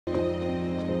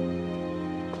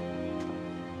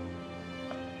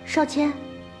少谦，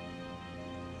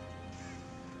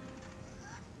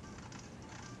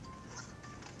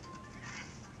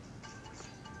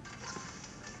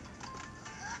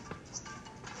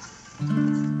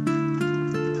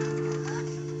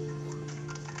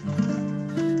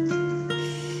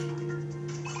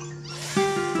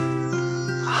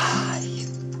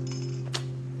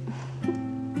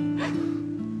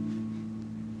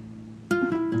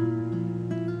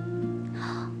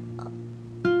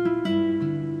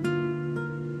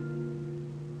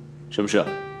什么事啊？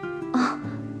啊，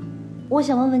我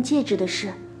想问问戒指的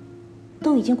事，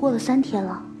都已经过了3天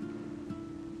了。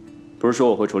不是说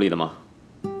我会处理的吗？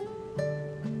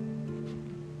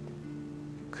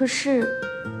可是，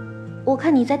我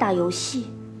看你在打游戏。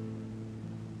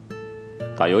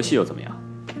打游戏又怎么样？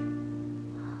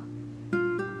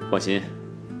放心，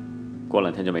过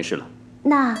2天就没事了。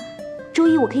那周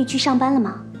一我可以去上班了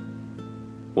吗？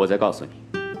我再告诉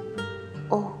你。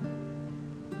哦。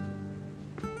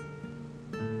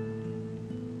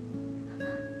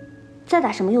在打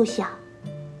什么游戏啊？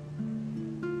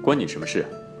关你什么事？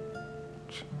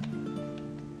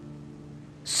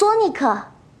索尼克，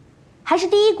还是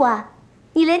第1关，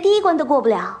你连第1关都过不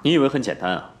了。你以为很简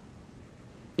单啊？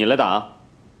你来打啊。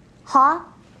好啊。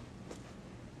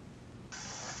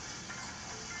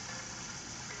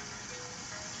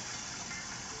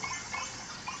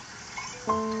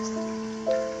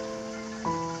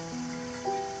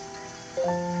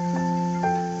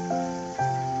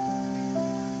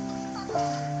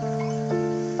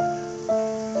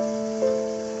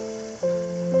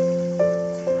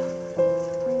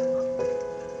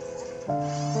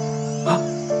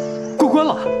关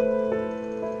了。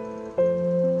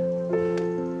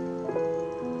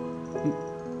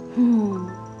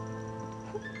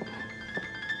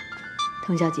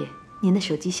童小姐，您的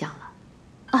手机响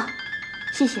了。啊，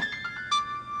谢谢。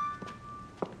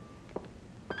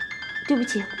对不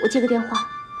起，我接个电话。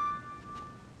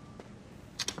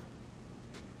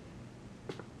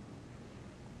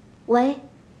喂，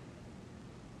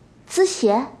资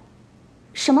协？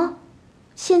什么？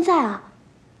现在啊？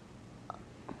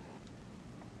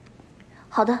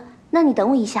好的，那你等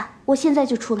我一下，我现在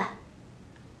就出来。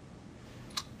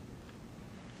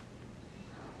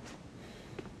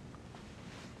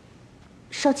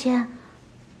少谦，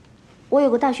我有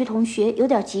个大学同学有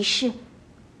点急事，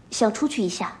想出去一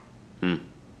下。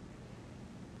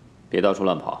别到处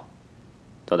乱跑，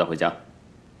早点回家。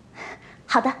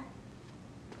好的。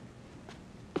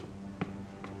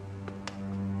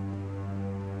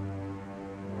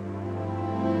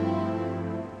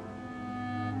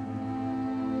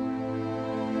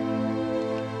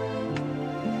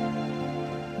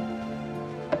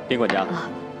丁管家。啊，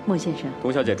莫先生。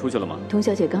童小姐出去了吗？童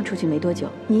小姐刚出去没多久，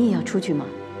您也要出去吗？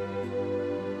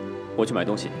我去买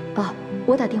东西。哦，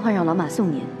我打电话让老马送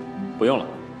您。不用了，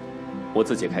我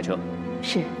自己开车。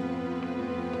是。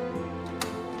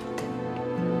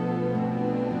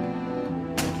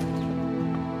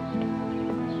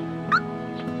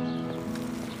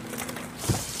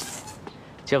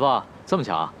前夫，这么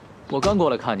巧啊？我刚过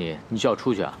来看你，你就要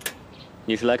出去啊？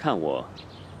你是来看我，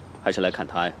还是来看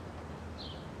他呀？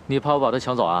你怕我把他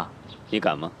抢走啊？你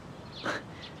敢吗？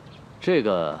这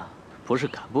个不是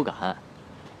敢不敢，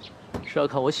是要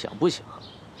看我想不想。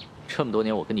这么多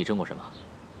年我跟你争过什么？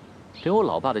连我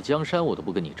老爸的江山我都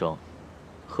不跟你争，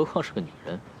何况是个女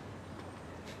人。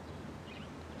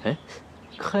哎，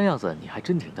看样子你还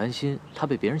真挺担心她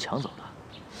被别人抢走的。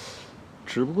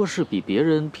只不过是比别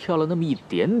人漂亮那么一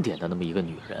点点的那么一个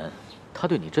女人，她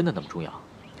对你真的那么重要？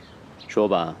说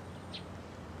吧，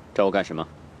找我干什么？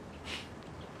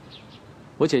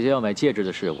我姐姐要买戒指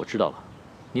的事我知道了，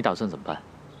你打算怎么办？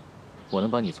我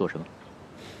能帮你做什么？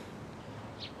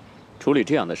处理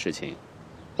这样的事情，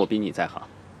我比你在行，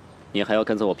你还要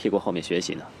跟在我屁股后面学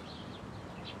习呢。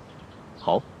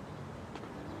好。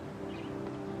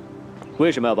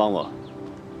为什么要帮我？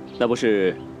那不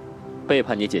是背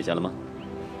叛你姐姐了吗？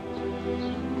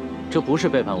这不是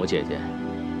背叛我姐姐，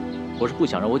我是不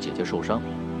想让我姐姐受伤。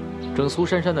整苏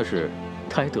珊珊的事，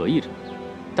她还得意着呢。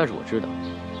但是我知道，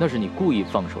那是你故意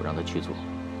放手让她去做。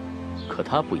可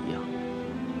她不一样，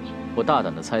我大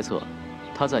胆的猜测，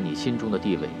她在你心中的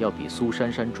地位要比苏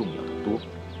珊珊重要的多。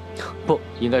不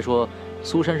应该说，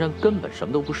苏珊珊根本什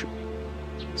么都不是。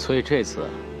所以这次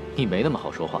你没那么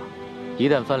好说话，一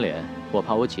旦翻脸，我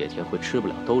怕我姐姐会吃不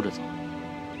了兜着走。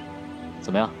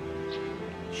怎么样？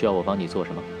需要我帮你做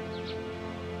什么？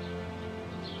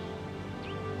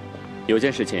有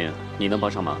件事情你能帮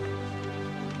上忙。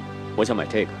我想买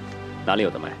这个，哪里有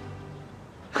的卖？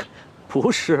不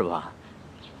是吧？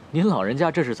您老人家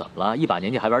这是怎么了？一把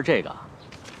年纪还玩这个？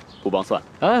不帮算。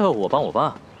哎，我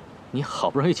帮。你好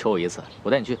不容易求我一次，我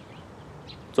带你去。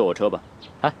坐我车吧。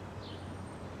哎，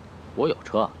我有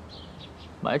车，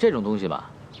买这种东西吧，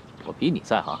我比你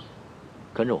在行。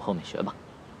跟着我后面学吧。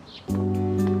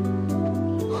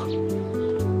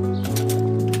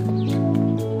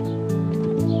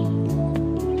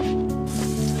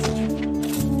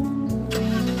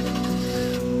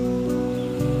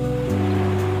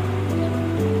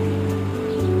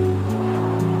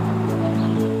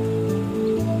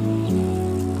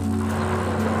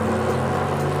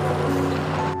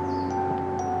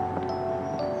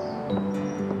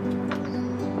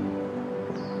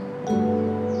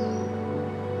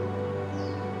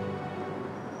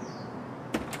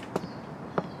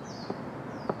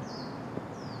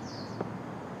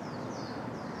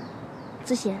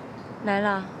子贤，来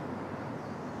了。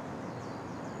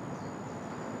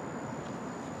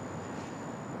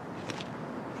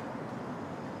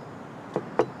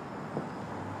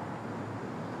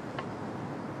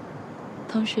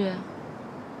同学，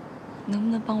能不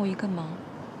能帮我一个忙？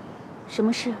什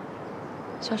么事？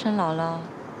萧山姥姥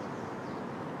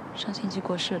上星期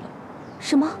过世了。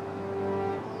什么？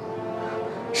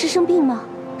是生病吗？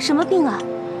什么病啊？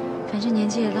反正年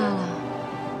纪也大了，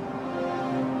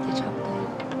也差不多。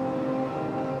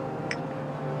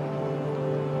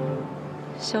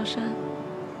萧山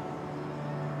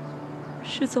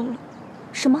失踪了。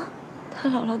什么？他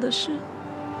姥姥的事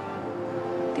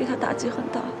对他打击很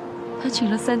大，他请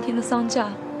了3天的丧假。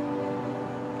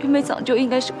原本早就应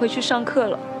该是回去上课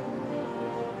了，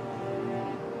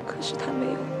可是他没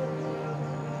有。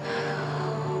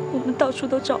我们到处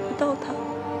都找不到他，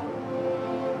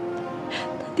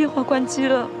他电话关机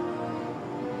了，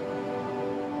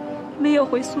没有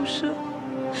回宿舍，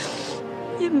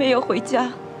也没有回家。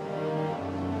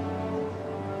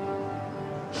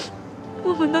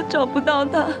我们都找不到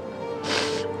他，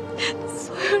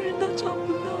所有人都找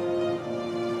不到。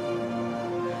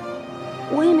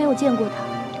我也没有见过他，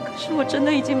可是我真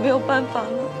的已经没有办法了。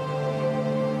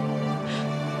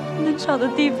能找的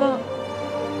地方，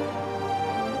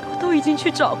我都已经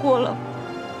去找过了，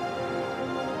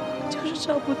就是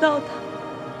找不到他。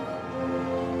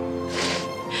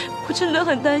我真的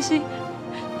很担心，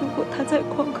如果他再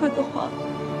旷课的话，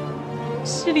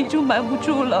心里就瞒不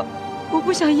住了。我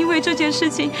不想因为这件事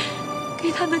情给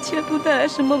他的前途带来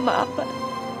什么麻烦。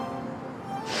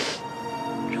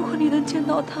如果你能见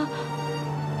到他，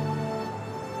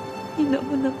你能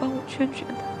不能帮我劝劝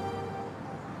他？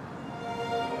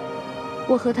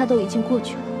我和他都已经过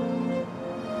去了，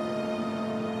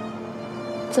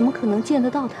怎么可能见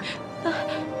得到他？那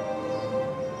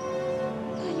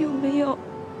有没有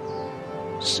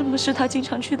什么是他经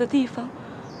常去的地方？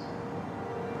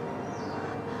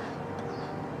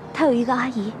他有一个阿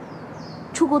姨，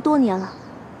出国多年了，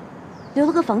留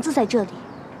了个房子在这里。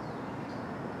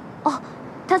哦，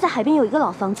他在海边有一个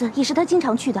老房子，也是他经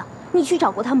常去的。你去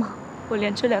找过他吗？我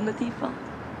连这2个地方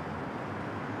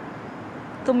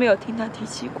都没有听他提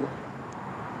起过。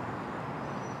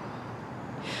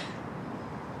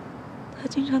他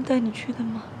经常带你去的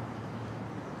吗？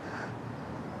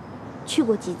去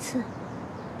过几次。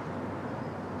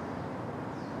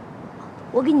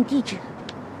我给你地址，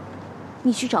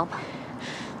你去找吧。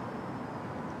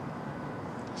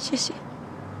谢谢。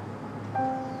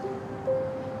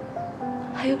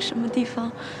还有什么地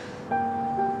方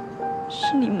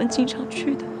是你们经常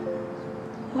去的？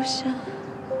我想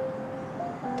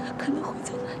他可能会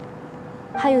在那里。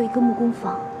还有一个木工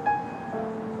房，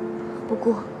不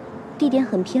过地点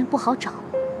很偏，不好找。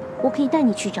我可以带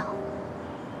你去找。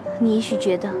你也许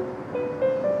觉得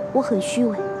我很虚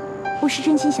伪，我是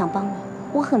真心想帮你，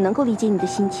我很能够理解你的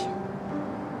心情。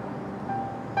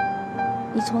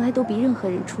你从来都比任何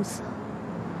人出色，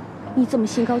你这么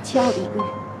心高气傲的一个人，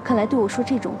看来对我说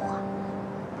这种话，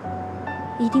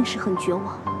一定是很绝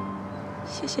望。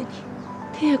谢谢你。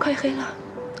天也快黑了，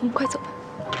我们快走吧。